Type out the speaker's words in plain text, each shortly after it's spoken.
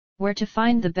Where to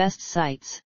find the best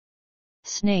sites.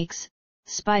 Snakes,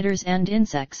 spiders and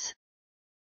insects.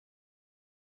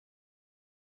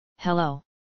 Hello.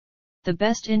 The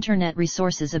best internet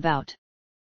resources about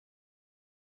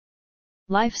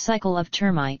life cycle of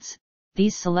termites.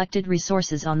 These selected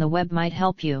resources on the web might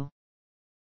help you.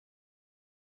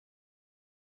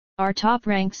 Our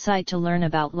top-ranked site to learn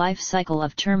about life cycle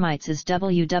of termites is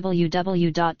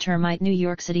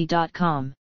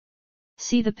www.termitenewyorkcity.com.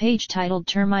 See the page titled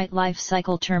Termite Life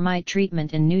Cycle Termite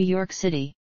Treatment in New York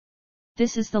City.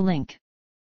 This is the link.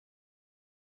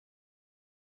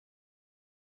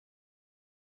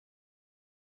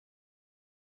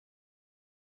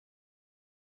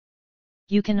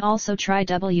 You can also try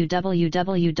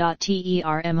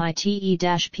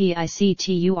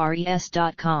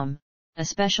www.termite-pictures.com,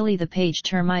 especially the page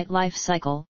Termite Life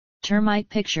Cycle, Termite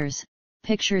Pictures,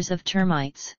 Pictures of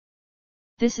Termites.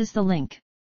 This is the link.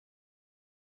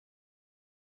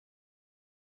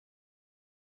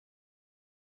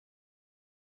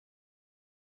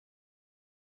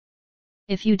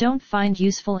 If you don't find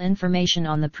useful information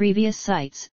on the previous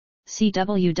sites, see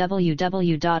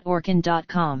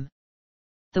www.orkin.com.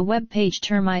 The web page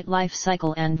Termite Life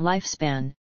Cycle and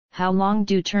Lifespan, How long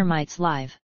do termites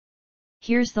live?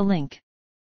 Here's the link.